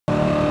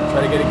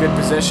Try to get a good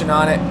position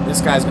on it.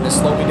 This guy's going to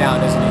slow me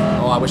down, isn't he?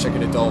 Oh, I wish I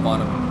could have dove on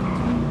him.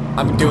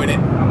 I'm doing it.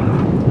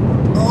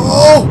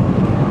 Oh!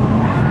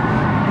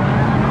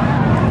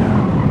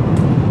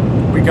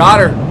 We got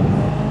her.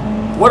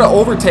 What an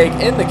overtake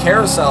in the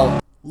carousel.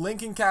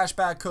 Link and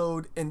cashback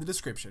code in the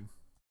description.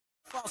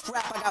 False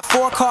rap, I got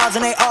 4 cars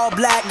and they all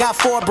black. Got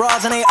 4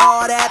 bras and they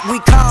all that. We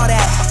call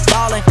that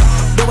ballin'.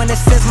 Doing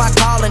this is my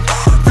calling.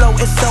 Flow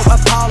is so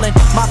appalling.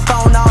 My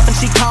phone off and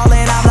she calling.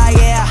 I'm like,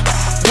 yeah,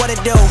 what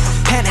it do?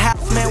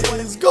 Penthouse, man. What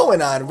is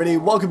going on, everybody?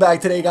 Welcome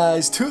back today,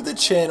 guys, to the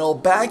channel.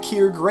 Back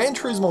here, Gran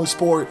Turismo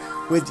Sport,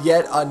 with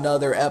yet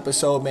another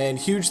episode, man.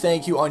 Huge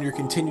thank you on your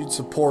continued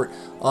support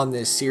on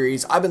this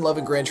series. I've been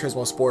loving Gran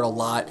Turismo Sport a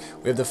lot.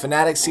 We have the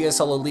Fanatic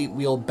CSL Elite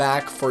wheel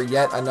back for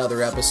yet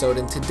another episode,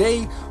 and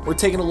today we're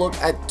taking a look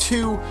at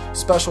 2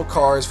 special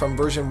cars from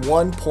version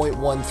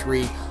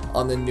 1.13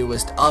 on the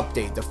newest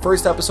update. The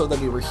first episode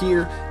that we were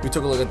here, we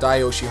took a look at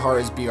Dai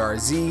Yoshihara's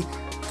BRZ.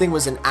 Thing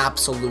was an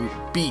absolute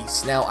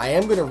beast. Now I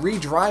am going to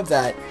redrive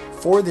that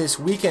for this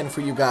weekend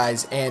for you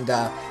guys, and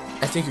I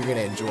think you're going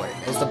to enjoy it.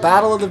 It's the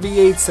battle of the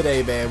V8's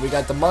today, man. We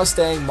got the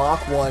Mustang Mach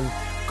 1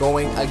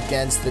 going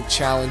against the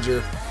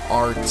Challenger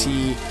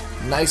RT.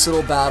 Nice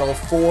little battle,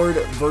 Ford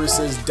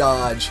versus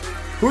Dodge.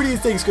 Who do you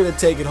think is going to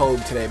take it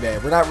home today,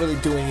 man? We're not really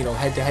doing,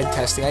 head-to-head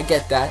testing. I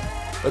get that.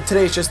 But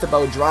today it's just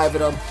about driving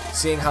them,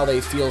 seeing how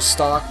they feel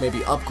stock, maybe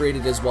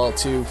upgraded as well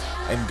too,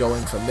 and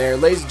going from there.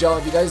 Ladies and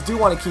gentlemen, if you guys do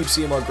want to keep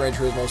seeing more Gran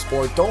Turismo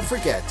Sport, don't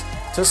forget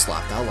to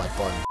slap that like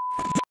button.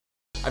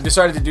 I've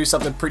decided to do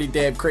something pretty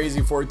damn crazy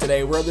for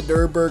today. We're at the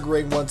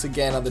Nürburgring once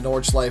again on the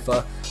Nordschleife.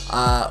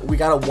 We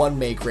got a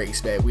one-make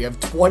race, man. We have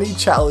 20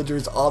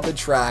 challengers on the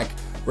track,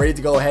 ready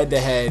to go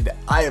head-to-head.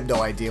 I have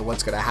no idea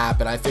what's going to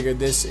happen. I figured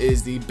this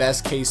is the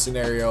best case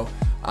scenario,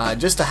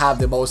 just to have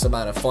the most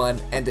amount of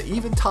fun, and to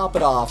even top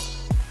it off,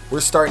 we're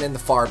starting in the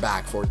far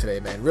back for today,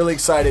 man. Really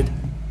excited.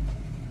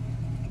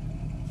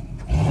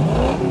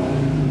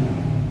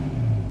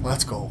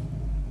 Let's go.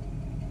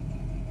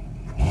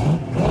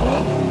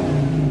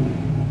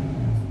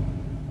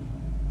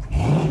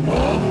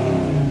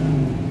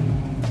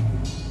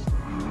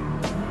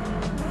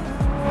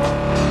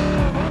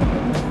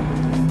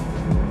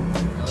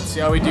 Let's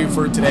see how we do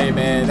for today,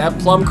 man. That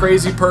plum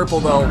crazy purple,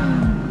 though,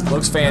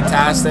 looks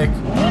fantastic.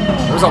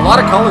 There's a lot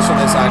of colors from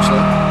this, actually.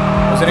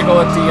 I was going to go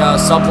with the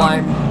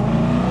Sublime.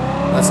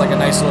 That's like a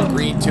nice little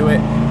green to it.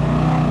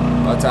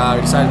 But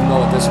we decided to go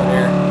with this one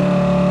here.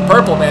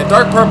 Purple, man.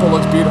 Dark purple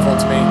looks beautiful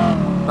to me.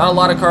 Not a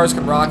lot of cars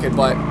can rock it,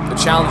 but the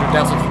Challenger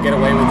definitely can get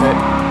away with it.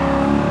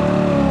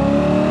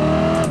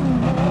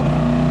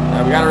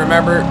 Now, we got to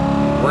remember,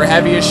 we're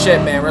heavy as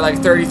shit, man. We're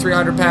like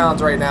 3,300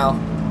 pounds right now.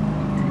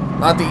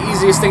 Not the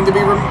easiest thing to be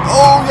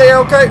oh, yeah,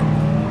 okay.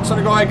 Just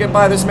gonna go ahead and get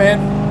by this, man.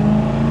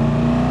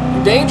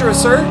 You're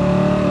dangerous, sir.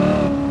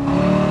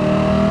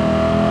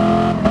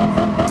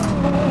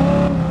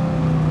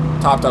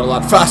 Topped out a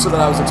lot faster than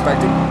I was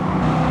expecting.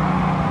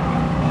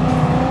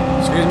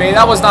 Excuse me,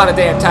 that was not a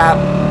damn tap.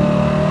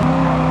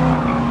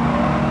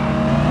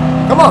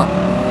 Come on.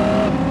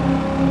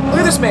 Look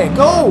at this man,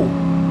 go!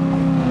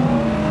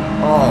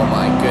 Oh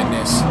my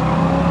goodness.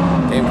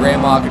 Damn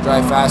grandma could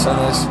drive fast on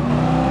this.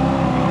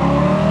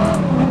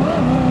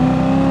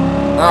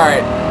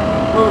 Alright,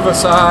 move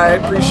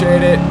aside,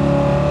 appreciate it.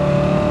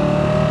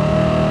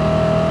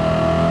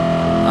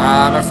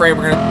 I'm afraid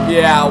we're gonna,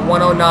 yeah,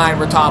 109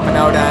 we're topping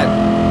out at.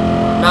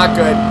 Not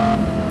good.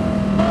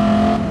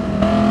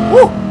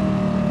 Woo!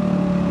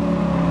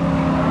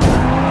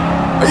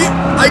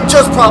 I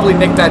just probably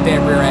nicked that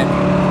damn rear end.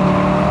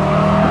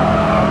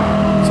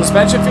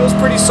 Suspension feels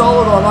pretty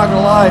solid, though, I'm not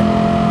gonna lie.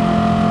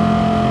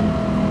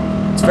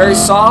 It's very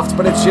soft,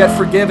 but it's yet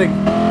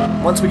forgiving.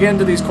 Once we get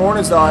into these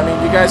corners, though, I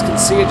mean, you guys can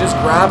see it just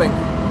grabbing.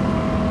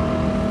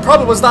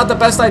 Probably was not the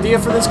best idea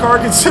for this car,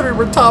 considering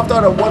we're topped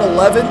out at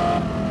 111.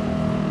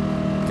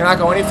 Cannot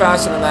go any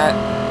faster than that.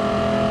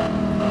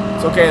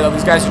 It's okay, though.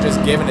 These guys are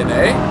just giving it,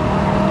 eh?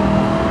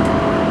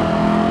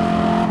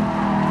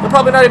 They're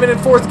probably not even in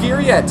 4th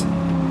gear yet.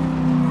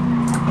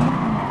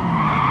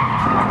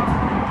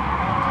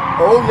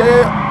 Oh,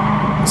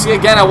 yeah. See,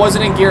 again, I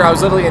wasn't in gear. I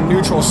was literally in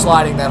neutral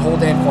sliding that whole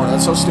damn corner.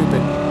 That's so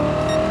stupid.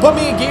 Put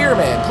me in gear,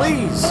 man,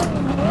 please.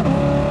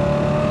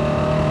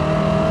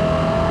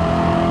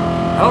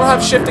 I don't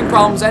have shifting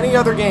problems any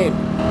other game.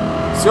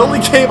 It's the only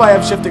game I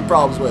have shifting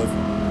problems with.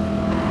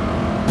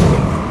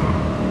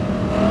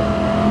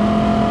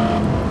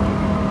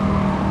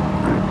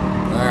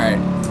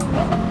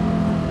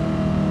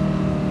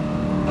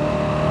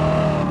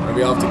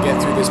 Maybe I'll have to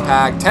get through this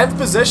pack. 10th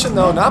position,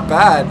 though, not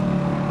bad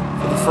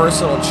for the first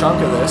little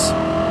chunk of this.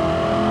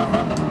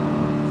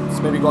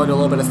 Let's maybe go into a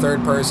little bit of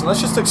third person. Let's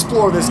just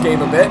explore this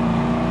game a bit.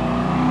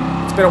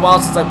 It's been a while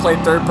since I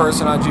played third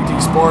person on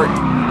GT Sport.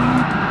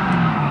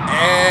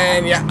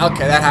 And yeah,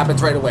 okay, that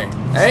happens right away.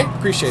 Hey,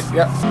 appreciate it,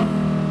 yep.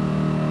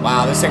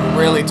 Wow, this thing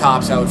really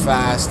tops out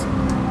fast.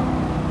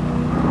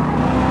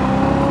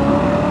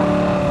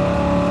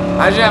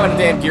 Imagine having a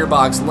damn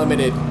gearbox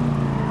limited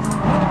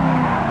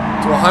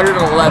to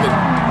 111.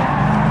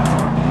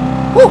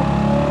 Woo!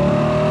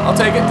 I'll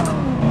take it.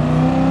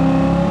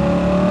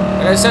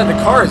 Like I said,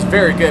 the car is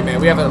very good,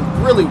 man. We have a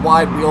really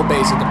wide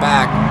wheelbase at the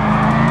back.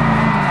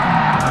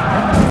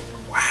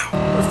 Wow.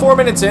 We're 4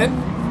 minutes in.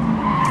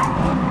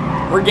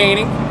 We're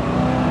gaining.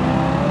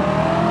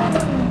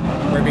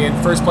 We're going to be in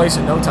first place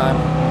in no time.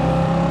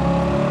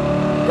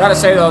 Gotta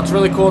say, though, it's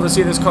really cool to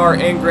see this car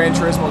in Gran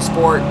Turismo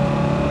Sport.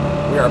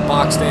 We are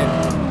boxed in.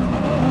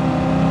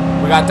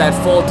 We got that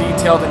full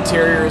detailed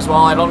interior as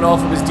well. I don't know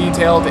if it was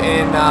detailed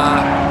in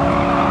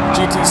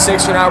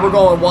GT6 or not. We're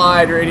going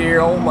wide right here.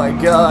 Oh my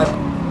god.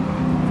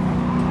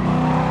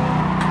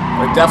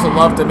 I'd definitely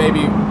love to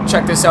maybe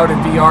check this out in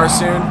VR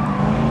soon.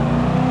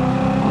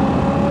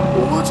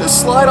 We'll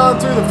just slide on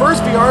through. The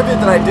first VR vid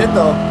that I did,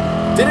 though,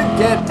 didn't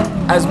get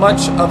as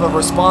much of a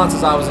response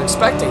as I was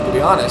expecting, to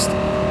be honest.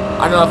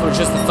 I don't know if it was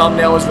just the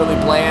thumbnail was really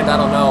bland. I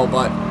don't know,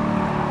 but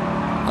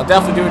I'll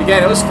definitely do it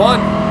again. It was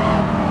fun.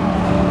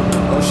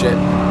 Oh shit.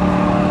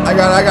 I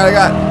got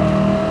it.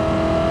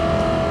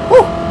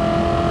 Woo!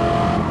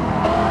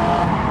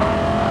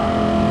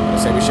 I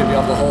say we should be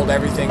able to hold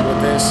everything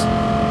with this.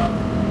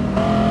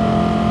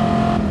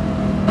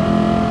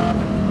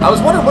 I was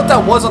wondering what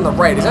that was on the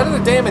right. Is that a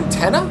damn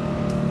antenna?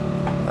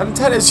 That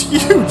antenna is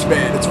huge,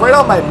 man. It's right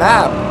on my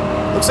map.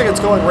 Looks like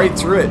it's going right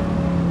through it.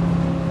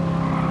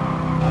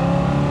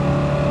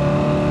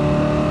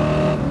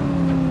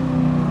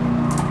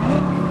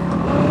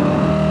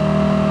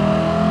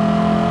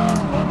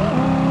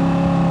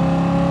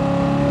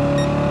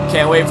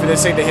 Can't wait for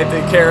this thing to hit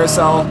the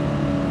carousel.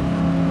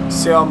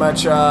 See how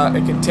much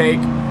it can take.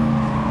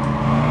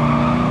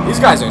 These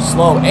guys are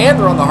slow, and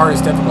they're on the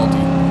hardest difficulty.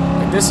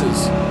 Like, this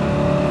is...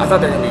 I thought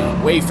they were going to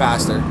be way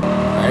faster.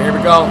 Alright, here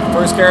we go.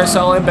 First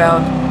carousel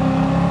inbound.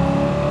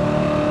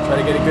 Try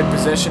to get a good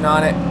position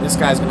on it. This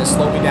guy's going to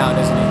slow me down,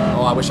 isn't he?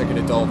 Oh, I wish I could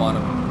have dove on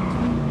him.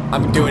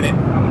 I'm doing it.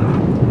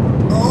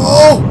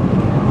 Oh!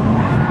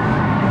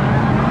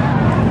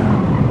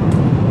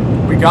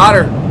 We got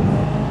her.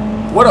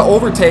 What an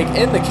overtake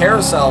in the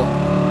carousel.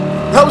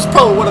 That was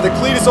probably one of the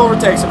cleanest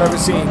overtakes I've ever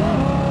seen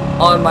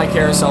on my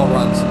carousel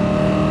runs.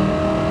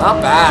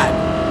 Not bad.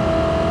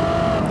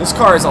 This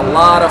car is a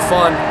lot of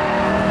fun.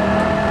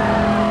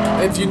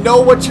 If you know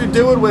what you're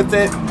doing with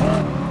it,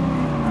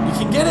 you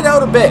can get it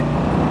out a bit.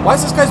 Why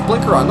is this guy's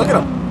blinker on? Look at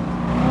him.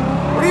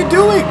 What are you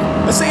doing?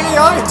 That's the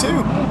AI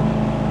too.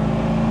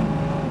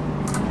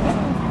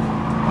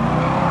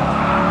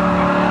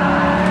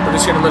 We're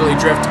just gonna literally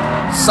drift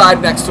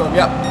side next to him.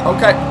 Yep.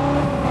 Okay.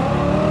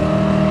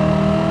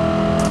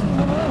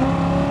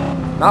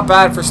 Not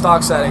bad for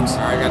stock settings.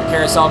 Alright, got a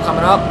carousel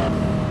coming up.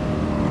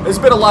 It's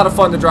been a lot of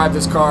fun to drive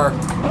this car.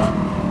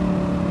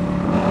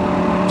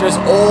 Just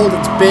old,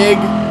 it's big.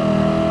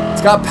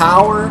 It's got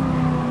power.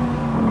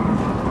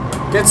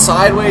 Gets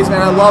sideways,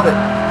 man. I love it.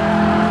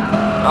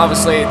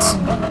 Obviously, it's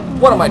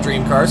one of my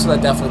dream cars, so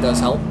that definitely does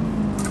help.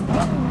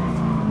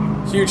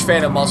 Huge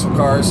fan of muscle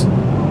cars.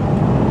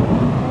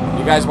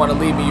 You guys want to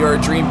leave me your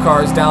dream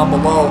cars down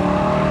below.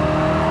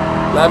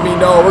 Let me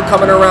know. We're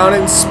coming around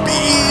in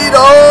speed.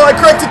 Oh, I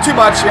corrected too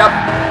much. Yep.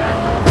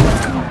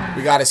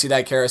 We got to see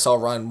that carousel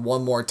run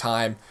one more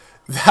time.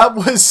 That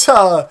was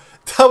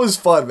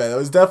fun, man. That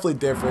was definitely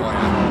different.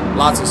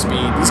 Lots of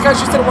speed. These guys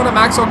just didn't want to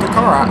max out the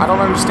car. I don't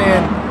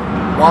understand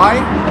why,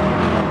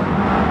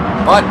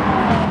 but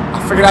I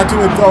figured I'd do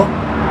it though.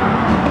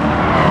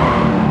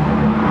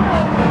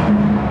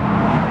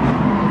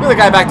 Look at the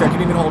guy back there.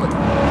 Couldn't even hold it.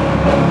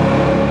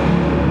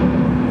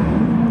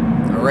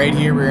 Right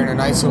here, we're in a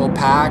nice little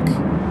pack.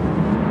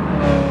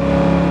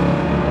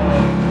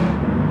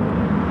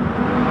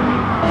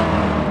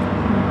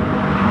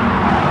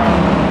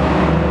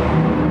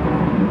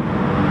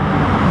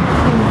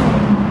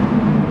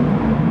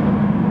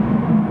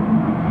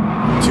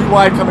 Too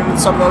wide coming into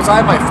some of those. I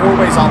had my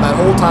 4-ways on that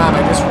whole time.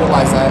 I just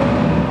realized that.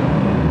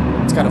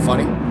 It's kind of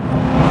funny.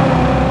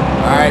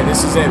 Alright,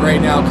 this is it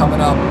right now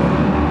coming up.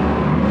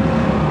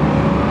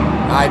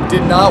 I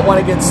did not want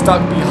to get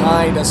stuck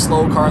behind a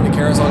slow car in the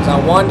carousel because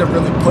I wanted to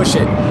really push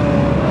it. Look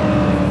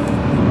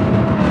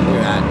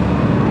at that.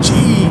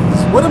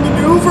 Jeez, what a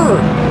maneuver!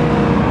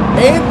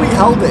 And we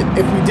held it.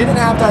 If we didn't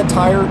have that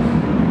tire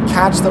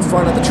catch the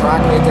front of the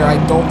track right there, I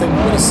don't think we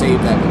would have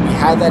saved that. But we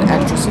had that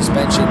extra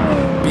suspension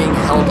being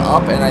held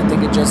up, and I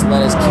think it just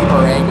let us keep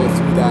our angle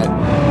through that.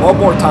 One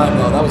more time,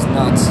 though. That was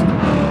nuts.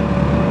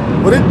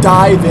 What a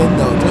dive in,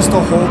 though, just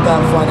to hold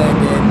that front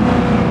end in.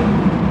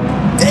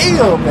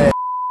 Damn, man!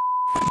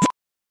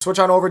 Switch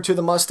on over to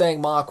the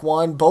Mustang Mach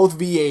 1, both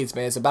V8's,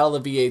 man. It's a battle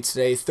of V8's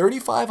today.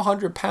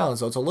 3,500 pounds,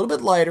 so it's a little bit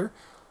lighter,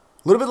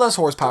 a little bit less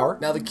horsepower.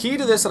 Now, the key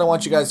to this that I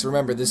want you guys to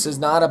remember, this is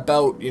not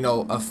about, you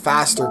know, a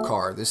faster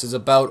car. This is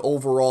about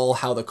overall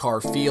how the car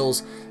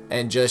feels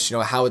and just, you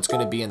know, how it's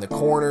going to be in the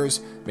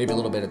corners, maybe a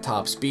little bit of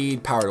top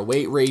speed, power to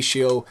weight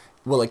ratio,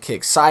 will it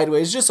kick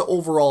sideways, just an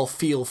overall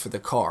feel for the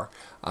car.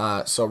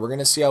 So we're going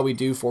to see how we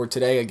do for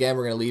today. Again,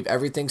 we're going to leave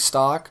everything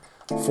stock.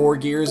 4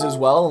 gears as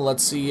well, and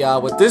let's see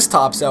what this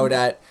tops out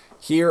at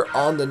here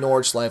on the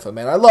Nordschleife,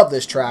 man. I love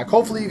this track.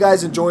 Hopefully you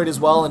guys enjoy it as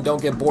well and don't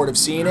get bored of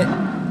seeing it.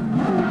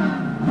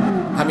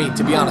 I mean,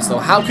 to be honest though,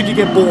 how could you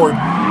get bored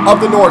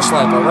of the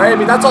Nordschleife, right? I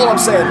mean, that's all I'm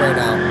saying right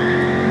now.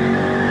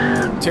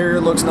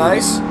 Interior looks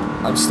nice.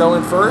 I'm still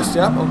in first.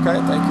 Yep,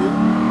 okay, thank you.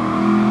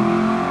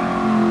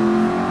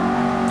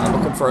 I'm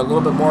looking for a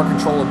little bit more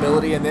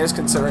controllability in this,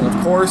 considering, of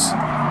course,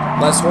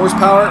 less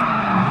horsepower.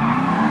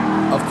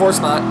 Of course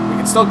not. We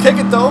can still kick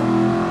it, though.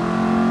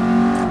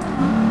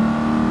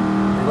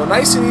 We go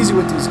nice and easy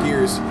with these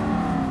gears.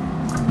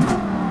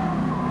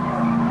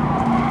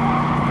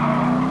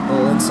 A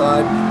little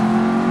inside.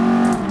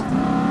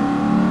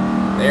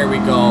 There we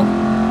go.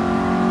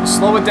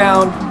 Slow it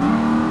down,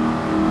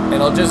 and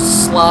it'll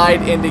just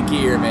slide into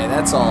gear, man.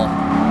 That's all.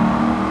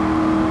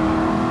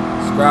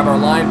 Just grab our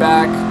line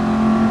back.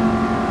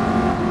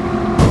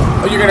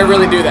 Oh, you're gonna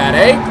really do that,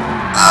 eh?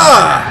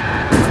 Ah!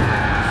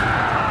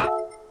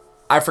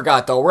 I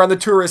forgot, though. We're on the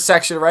tourist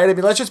section, right? I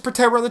mean, let's just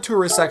pretend we're on the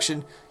tourist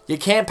section. You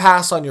can't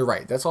pass on your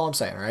right. That's all I'm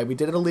saying, all right? We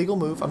did an illegal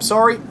move. I'm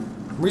sorry.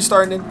 I'm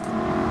restarting it. I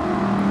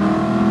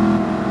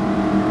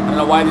don't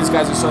know why these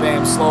guys are so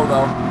damn slow,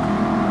 though.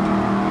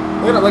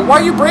 Look at it, like,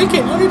 why are you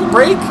braking? You don't need to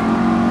brake.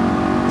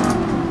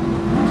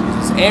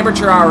 Jesus,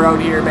 amateur hour out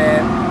here,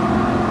 man.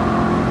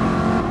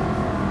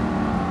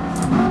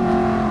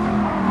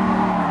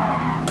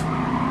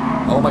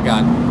 Oh my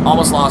god.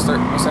 Almost lost her.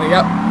 I'm setting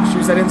up.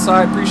 Shoes that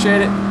inside.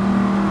 Appreciate it.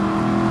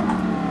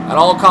 At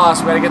all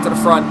costs, we gotta get to the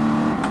front.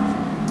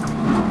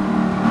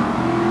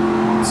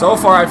 So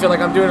far, I feel like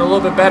I'm doing a little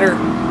bit better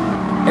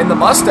in the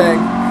Mustang.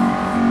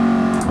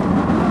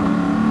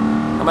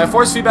 And my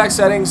force feedback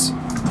settings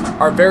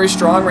are very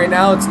strong right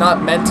now. It's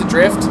not meant to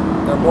drift.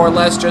 They're more or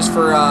less just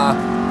for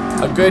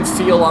a good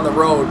feel on the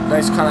road.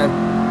 Nice kind of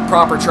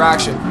proper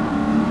traction.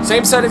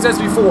 Same settings as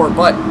before,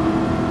 but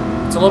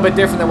it's a little bit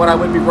different than what I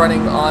would be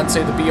running on,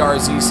 say, the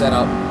BRZ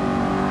setup.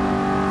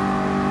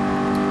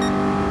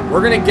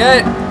 We're going to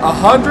get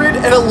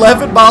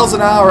 111 miles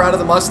an hour out of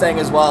the Mustang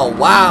as well.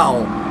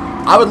 Wow.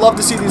 I would love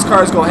to see these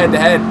cars go head to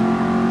head.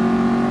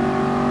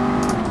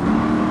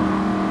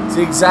 It's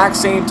the exact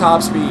same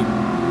top speed.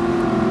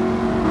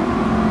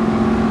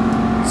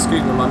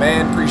 Excuse me, my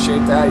man.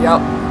 Appreciate that.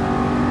 Yep.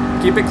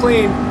 Keep it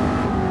clean.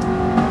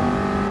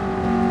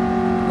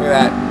 Look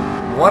at that.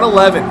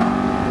 111.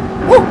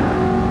 Woo!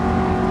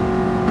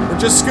 We're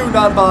just scooting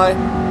on by.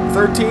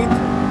 13th.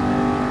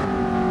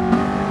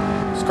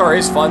 This car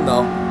is fun,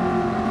 though.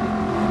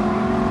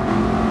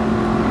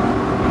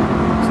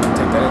 So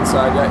take that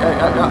inside.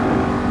 Yeah.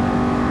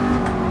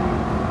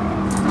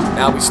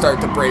 Now we start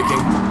the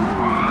braking.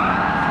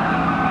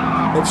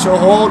 If she'll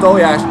hold. Oh,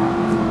 yeah.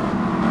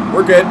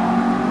 We're good.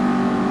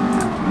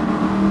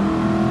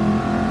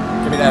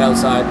 Give me that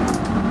outside.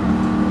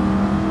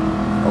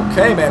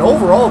 Okay, man.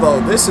 Overall,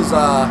 though, this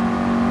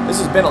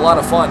has been a lot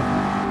of fun.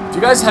 If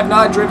you guys have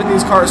not driven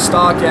these cars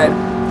stock yet,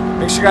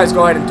 make sure you guys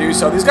go ahead and do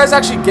so. These guys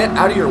actually get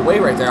out of your way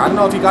right there. I don't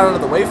know if he got out of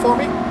the way for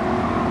me.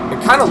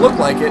 It kind of looked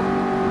like it.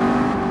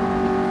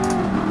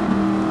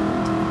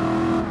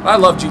 I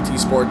love GT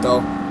Sport,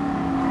 though.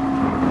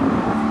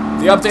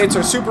 The updates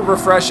are super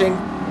refreshing.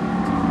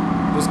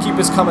 Just keep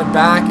us coming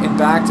back and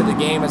back to the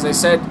game. As I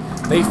said,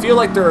 they feel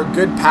like they're a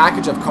good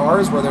package of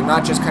cars where they're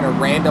not just kind of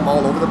random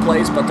all over the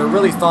place, but they're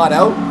really thought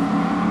out.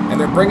 And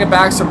they're bringing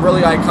back some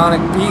really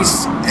iconic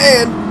beasts.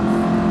 And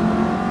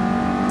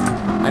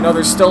I know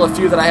there's still a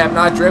few that I have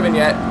not driven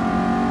yet.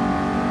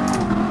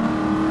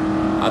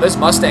 This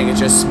Mustang is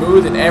just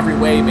smooth in every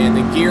way, man.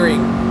 The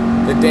gearing,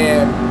 the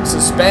damn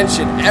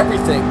suspension,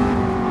 everything.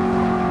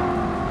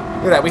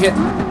 Look at that. We hit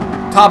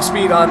top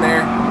speed on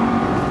there.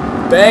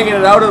 Banging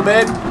it out a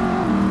bit.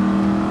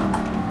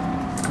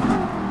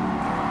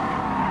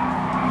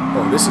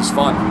 Oh, this is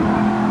fun.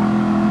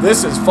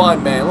 This is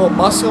fun, man. A little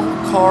muscle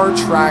car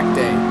track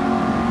day.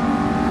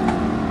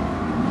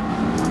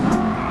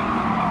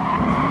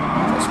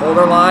 Just hold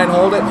our line.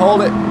 Hold it.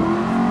 Hold it.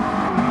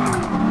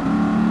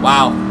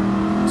 Wow.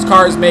 This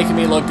car is making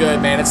me look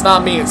good, man. It's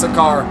not me. It's the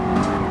car.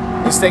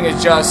 This thing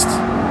is just...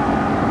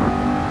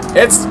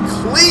 It's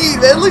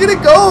clean, man. Look at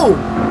it go.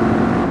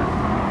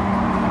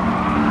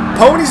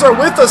 Ponies are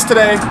with us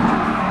today.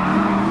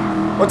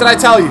 What did I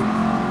tell you?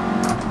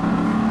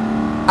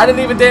 I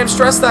didn't even damn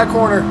stress that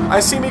corner. I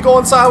see me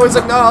going sideways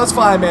like, no, it's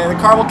fine, man. The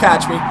car will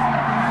catch me.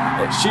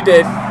 Yeah, she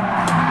did.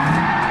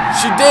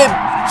 She did.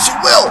 She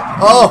will.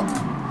 Oh.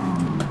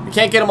 We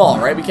can't get them all,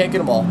 right? We can't get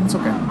them all. It's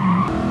okay.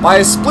 By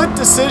a split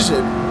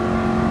decision,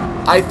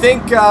 I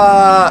think,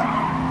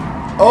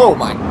 oh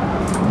my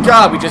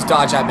God, we just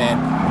dodged that, man.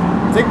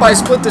 I think by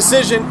split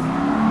decision,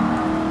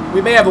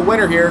 we may have a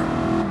winner here.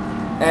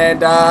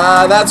 And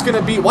that's going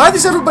to be... Why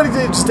does everybody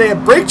just stay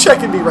brake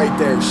checking me right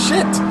there?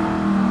 Shit.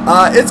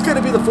 It's going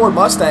to be the Ford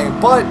Mustang,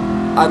 but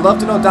I'd love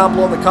to know down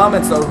below in the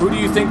comments, though, who do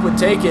you think would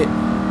take it,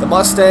 the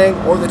Mustang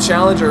or the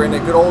Challenger in a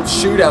good old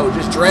shootout,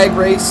 just drag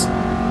race?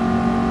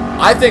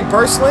 I think,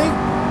 personally,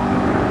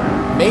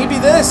 maybe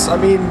this. I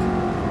mean,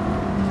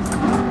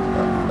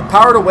 the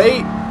power to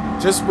weight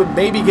just would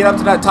maybe get up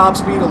to that top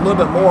speed a little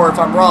bit more. If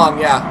I'm wrong,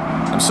 yeah,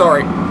 I'm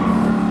sorry.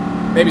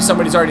 Maybe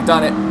somebody's already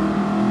done it.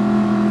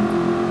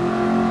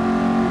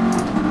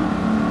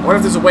 I wonder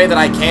if there's a way that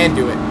I can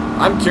do it.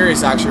 I'm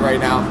curious, actually, right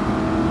now.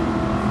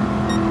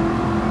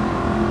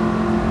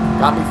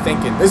 Got me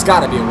thinking. There's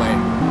got to be a way.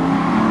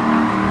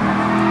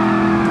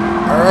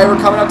 Alright,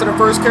 we're coming up to the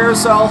first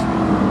carousel.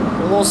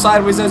 A little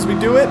sideways as we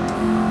do it.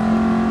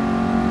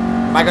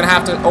 Am I going to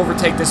have to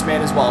overtake this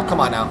man as well? Come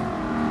on now.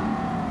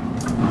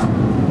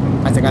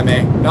 I think I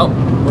may. Nope,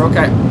 we're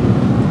okay.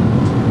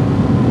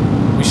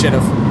 We should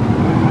have.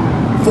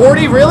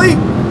 40, really?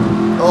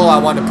 Oh, I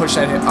wanted to push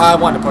that hit. I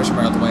wanted to push him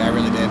right out the way. I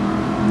really did.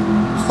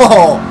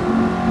 Oh,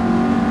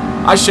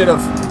 I should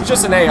have. It's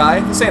just an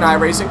AI. This ain't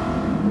iRacing.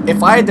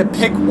 If I had to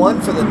pick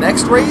one for the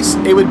next race,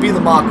 it would be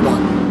the Mach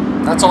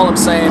 1. That's all I'm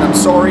saying. I'm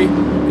sorry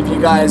if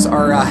you guys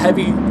are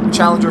heavy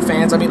Challenger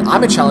fans. I mean,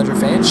 I'm a Challenger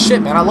fan.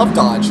 Shit, man, I love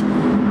Dodge.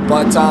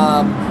 But,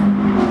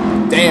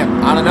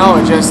 damn, I don't know.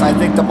 I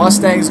think the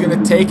Mustang's going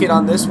to take it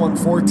on this one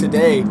for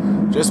today,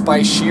 just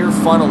by sheer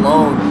fun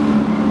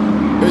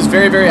alone. It was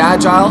very, very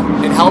agile.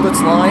 It held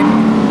its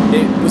line.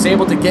 It was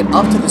able to get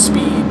up to the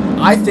speed,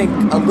 I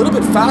think, a little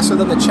bit faster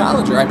than the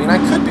Challenger. I mean, I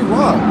could be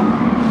wrong,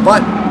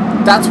 but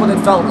that's what it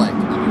felt like.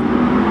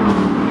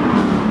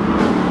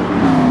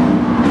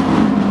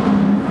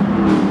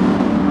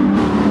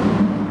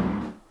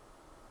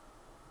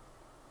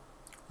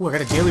 Ooh, I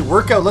got a daily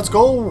workout. Let's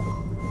go.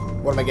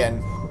 What am I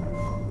getting?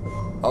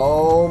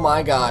 Oh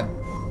my god.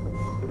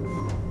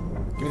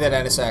 Give me that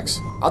NSX.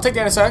 I'll take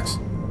the NSX.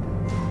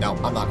 No,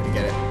 I'm not going to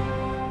get it.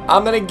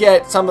 I'm going to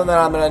get something that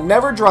I'm going to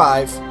never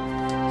drive.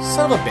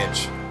 Son of a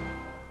bitch.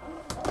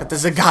 Got the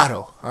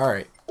Zagato.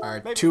 Alright.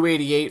 Alright.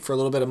 288 for a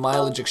little bit of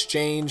mileage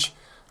exchange.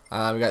 We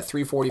got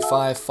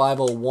 345,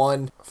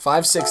 501,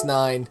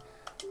 569,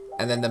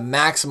 and then the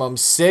maximum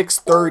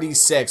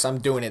 636. I'm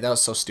doing it. That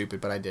was so stupid,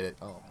 but I did it.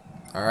 Oh.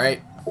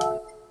 Alright.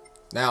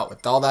 Now,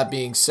 with all that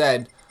being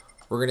said,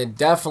 we're going to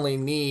definitely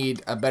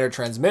need a better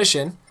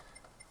transmission.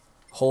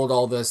 Hold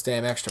all this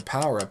damn extra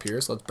power up here.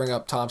 So let's bring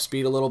up top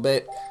speed a little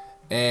bit.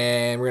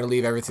 And we're going to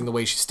leave everything the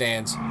way she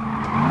stands.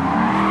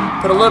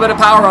 Put a little bit of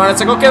power on it.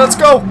 It's like, okay, let's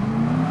go.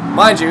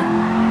 Mind you,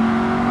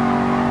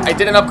 I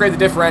didn't upgrade the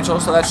differential,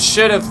 so that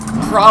should have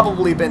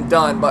probably been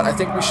done, but I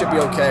think we should be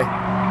okay.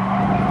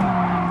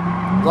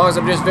 As long as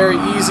I'm just very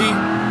easy.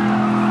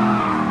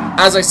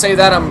 As I say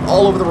that, I'm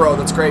all over the road.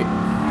 That's great.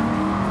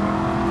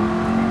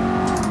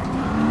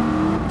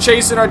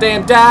 Chasing our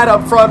damn dad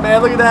up front,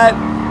 man. Look at that.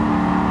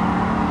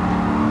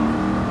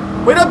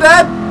 Wait up,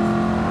 Dad.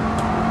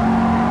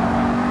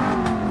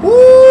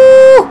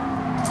 Woo!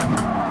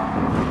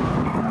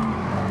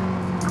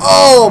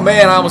 Oh,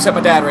 man, I almost hit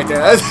my dad right there.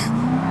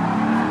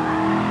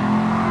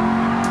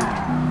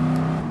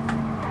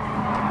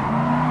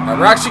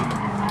 We're actually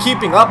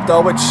keeping up,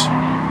 though, which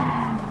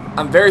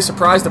I'm very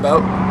surprised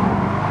about.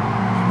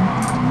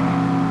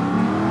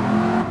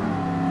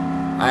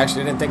 I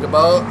actually didn't think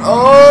about...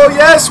 Oh,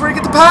 yes, we're going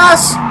to get the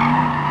pass.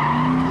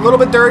 A little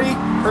bit dirty.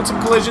 Heard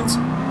some collisions.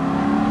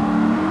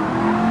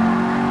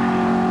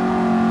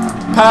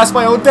 Pass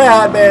my own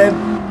dad,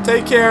 man.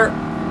 Take care.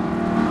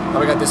 Oh,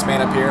 we got this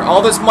man up here.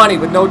 All this money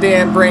with no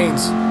damn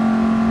brains.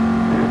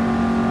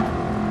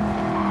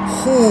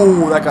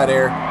 Ooh, that got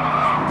air.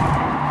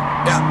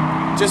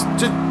 Yeah,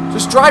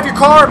 just drive your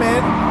car,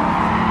 man.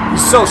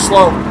 He's so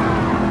slow.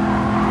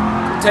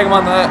 Take him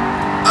on the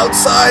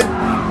outside.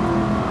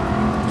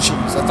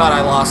 Jeez, I thought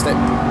I lost it.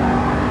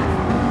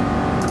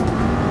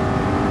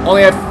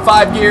 Only have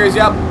 5 gears,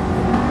 yep.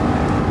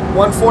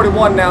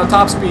 141 now,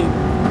 top speed.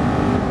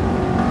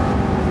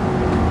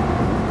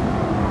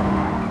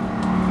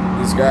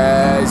 These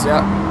guys,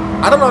 yeah.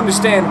 I don't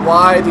understand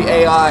why the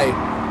AI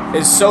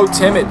is so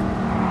timid.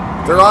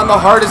 They're on the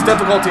hardest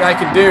difficulty I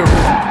can do.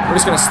 We're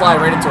just going to slide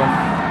right into them.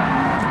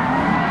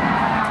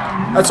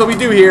 That's what we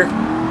do here.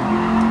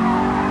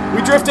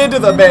 We drift into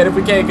them, man, if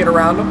we can't get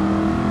around them.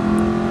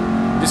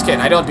 Just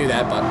kidding, I don't do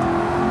that, but...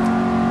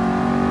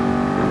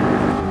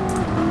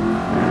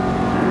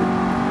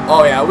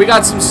 Oh, yeah, we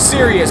got some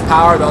serious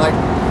power, though. Like,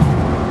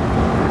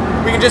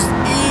 we can just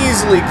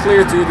easily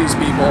clear through these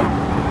people.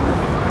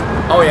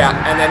 Oh, yeah,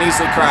 and then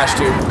easily crash,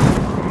 too.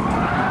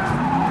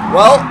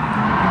 Well,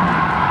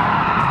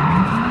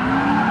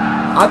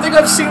 I think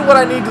I've seen what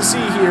I need to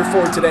see here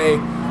for today.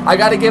 I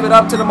got to give it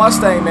up to the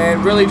Mustang,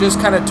 man. Really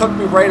just kind of took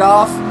me right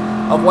off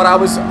of what I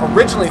was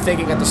originally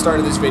thinking at the start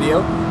of this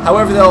video.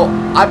 However, though,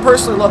 I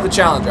personally love the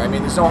Challenger. I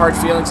mean, there's no hard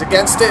feelings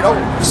against it. Oh,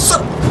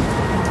 son.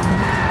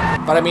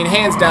 But I mean,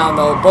 hands down,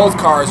 though, both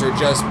cars are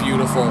just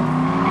beautiful.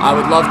 I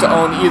would love to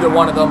own either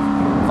one of them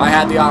if I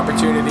had the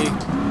opportunity.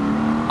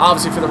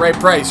 Obviously, for the right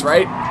price,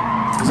 right?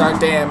 These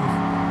aren't damn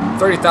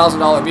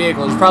 $30,000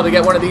 vehicles. You probably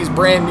get one of these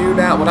brand new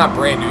now. Well, not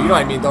brand new. You know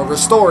what I mean, though.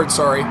 Restored,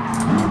 sorry.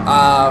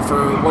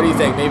 For, what do you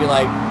think? Maybe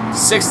like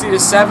 60 to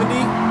 70?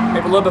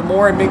 Maybe a little bit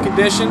more in mint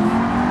condition?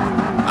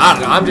 I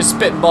don't know. I'm just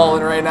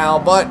spitballing right now,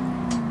 but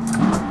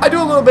I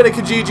do a little bit of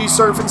Kijiji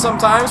surfing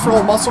sometimes for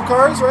old muscle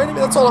cars, right? I mean,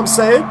 that's all I'm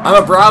saying.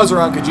 I'm a browser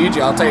on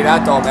Kijiji, I'll tell you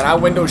that, though, man. I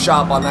window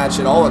shop on that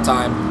shit all the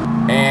time.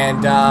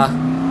 And,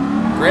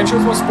 Gran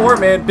Turismo Sport,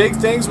 man, big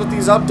things with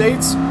these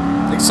updates.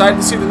 Excited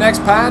to see the next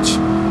patch.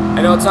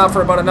 I know it's not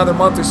for about another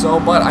month or so,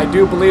 but I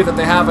do believe that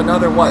they have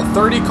another, what,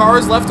 30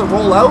 cars left to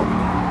roll out?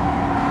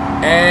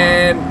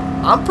 And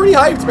I'm pretty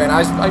hyped, man.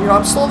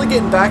 I'm slowly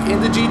getting back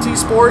into GT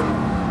Sport.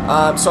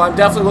 So I'm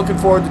definitely looking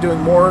forward to doing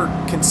more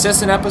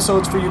consistent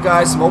episodes for you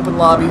guys, some open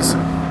lobbies,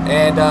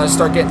 and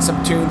start getting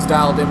some tunes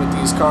dialed in with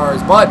these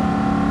cars. But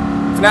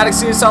Fanatec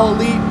CSL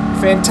Elite,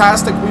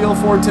 fantastic wheel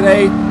for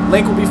today.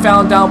 Link will be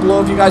found down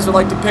below if you guys would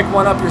like to pick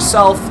one up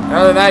yourself. And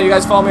other than that, you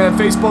guys follow me on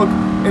Facebook,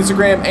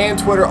 Instagram, and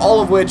Twitter,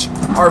 all of which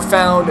are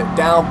found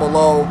down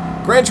below.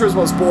 Gran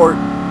Turismo Sport,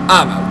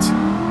 I'm out.